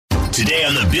Today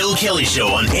on the Bill Kelly Show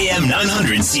on AM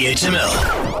 900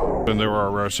 CHML. And there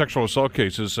are sexual assault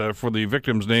cases for the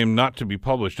victim's name not to be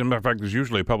published. As a matter of fact, there's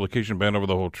usually a publication ban over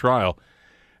the whole trial.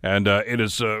 And it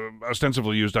is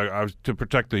ostensibly used to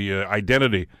protect the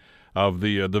identity of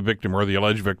the victim or the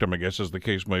alleged victim, I guess, as the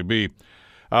case may be.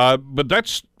 But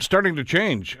that's starting to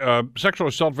change. Sexual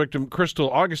assault victim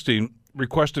Crystal Augustine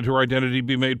requested her identity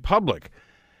be made public.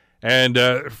 And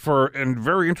for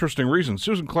very interesting reasons.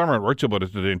 Susan Claremont writes about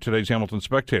it today in today's Hamilton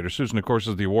Spectator. Susan, of course,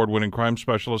 is the award-winning crime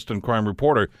specialist and crime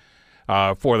reporter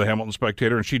for the Hamilton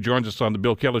Spectator, and she joins us on the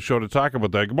Bill Kelly Show to talk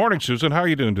about that. Good morning, Susan. How are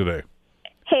you doing today?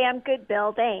 Hey, I'm good,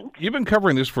 Bill. Thanks. You've been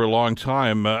covering this for a long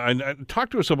time. And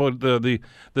talk to us about the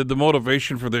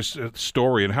motivation for this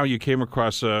story and how you came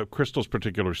across Crystal's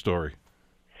particular story.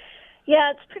 Yeah,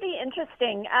 it's pretty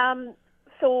interesting.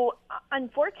 So,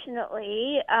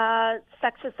 unfortunately,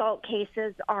 sex assault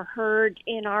cases are heard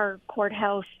in our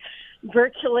courthouse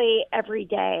virtually every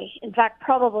day. In fact,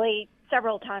 probably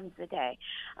several times a day.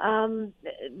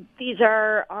 These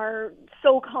are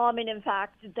so common, in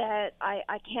fact, that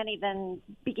I can't even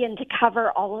begin to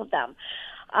cover all of them.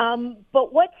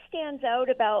 But what stands out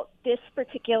about this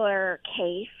particular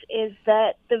case is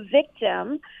that the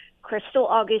victim, Crystal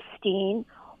Augustine,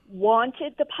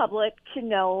 wanted the public to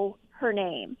know her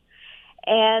name.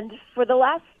 And for the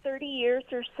last 30 years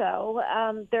or so,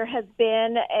 there has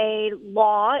been a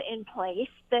law in place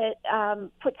that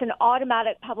puts an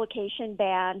automatic publication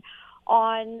ban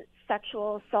on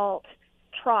sexual assault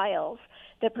trials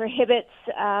that prohibits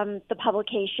the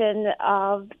publication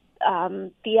of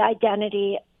the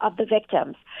identity of the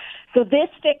victims. So this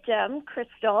victim,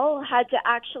 Crystal, had to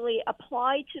actually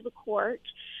apply to the court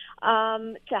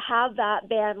to have that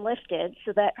ban lifted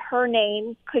so that her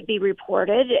name could be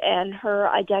reported and her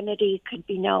identity could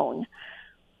be known.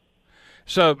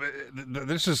 So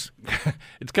this is,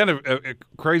 it's kind of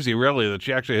crazy, really, that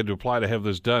she actually had to apply to have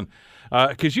this done.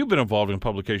 Because you've been involved in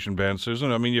publication bans,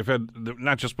 Susan. I mean, you've had,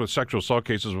 not just with sexual assault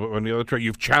cases, but on the other track,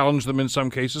 you've challenged them in some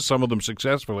cases, some of them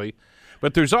successfully.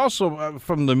 But there's also,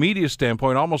 from the media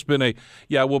standpoint, almost been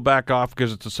we'll back off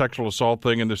because it's a sexual assault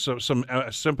thing, and there's some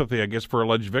sympathy, I guess, for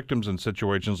alleged victims in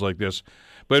situations like this.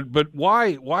 But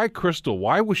why Crystal?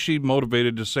 Why was she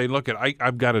motivated to say, look,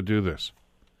 I've got to do this?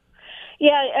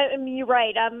 Yeah, I mean, you're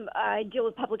right. I deal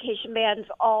with publication bans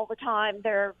all the time.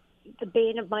 They're the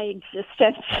bane of my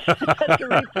existence as a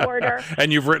reporter.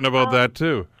 And you've written about that,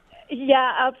 too.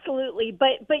 Yeah, absolutely.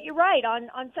 But you're right.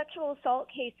 On sexual assault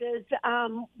cases,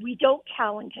 we don't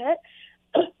challenge it.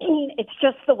 It's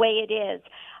just the way it is.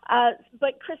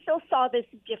 But Crystal saw this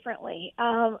differently.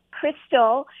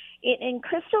 Crystal, in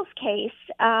Crystal's case,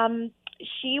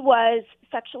 she was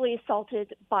sexually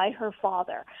assaulted by her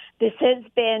father. This has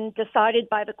been decided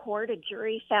by the court. A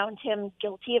jury found him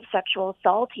guilty of sexual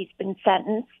assault. He's been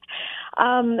sentenced.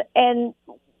 And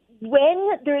when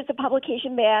there is a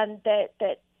publication ban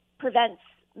that prevents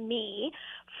me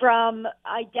from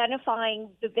identifying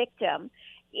the victim,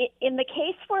 in the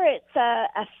case where it's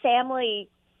a family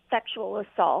sexual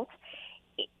assault,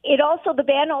 the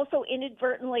ban also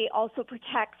inadvertently also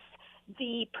protects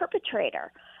the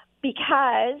perpetrator.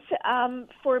 Because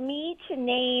for me to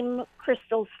name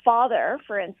Crystal's father,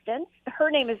 for instance,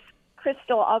 her name is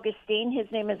Crystal Augustine,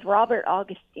 his name is Robert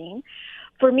Augustine.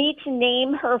 For me to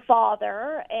name her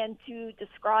father and to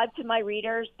describe to my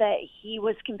readers that he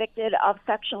was convicted of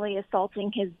sexually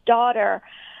assaulting his daughter,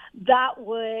 that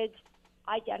would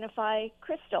identify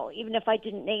Crystal, even if I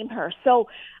didn't name her. So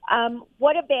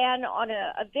what a ban on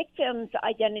a victim's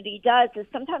identity does is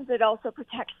sometimes it also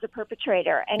protects the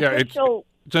perpetrator. And yeah, Crystal,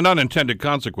 it's an unintended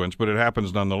consequence, but it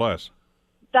happens nonetheless.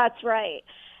 That's right.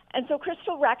 And so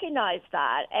Crystal recognized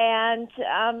that, and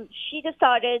she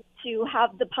decided to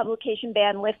have the publication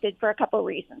ban lifted for a couple of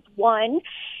reasons. One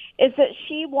is that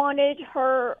she wanted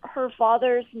her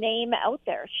father's name out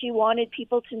there. She wanted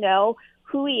people to know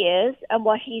who he is and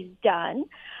what he's done.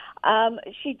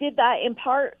 She did that in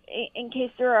part in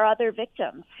case there are other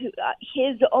victims,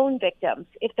 his own victims.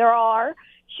 If there are,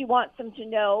 she wants them to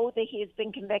know that he has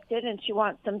been convicted, and she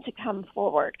wants them to come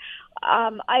forward.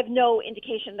 I have no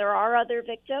indication there are other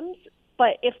victims,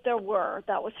 but if there were,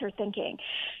 that was her thinking.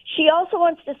 She also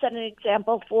wants to set an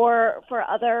example for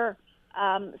other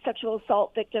sexual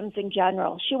assault victims in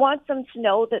general. She wants them to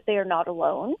know that they are not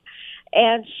alone.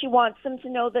 And she wants them to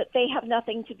know that they have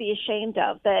nothing to be ashamed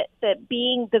of, that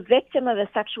being the victim of a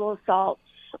sexual assault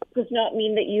does not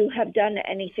mean that you have done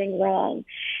anything wrong.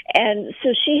 And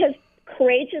so she has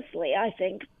courageously, I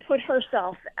think, put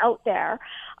herself out there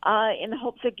in the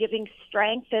hopes of giving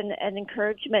strength and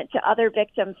encouragement to other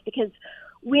victims, because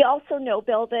we also know,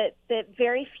 Bill, that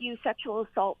very few sexual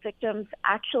assault victims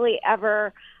actually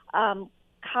ever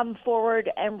come forward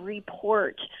and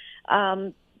report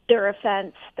their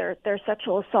offense, their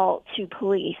sexual assault to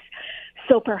police.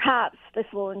 So perhaps this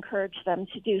will encourage them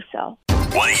to do so.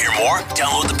 Want to hear more?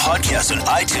 Download the podcast on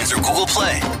iTunes or Google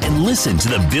Play and listen to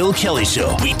The Bill Kelly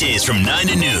Show weekdays from 9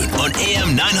 to noon on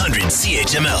AM 900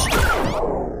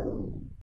 CHML.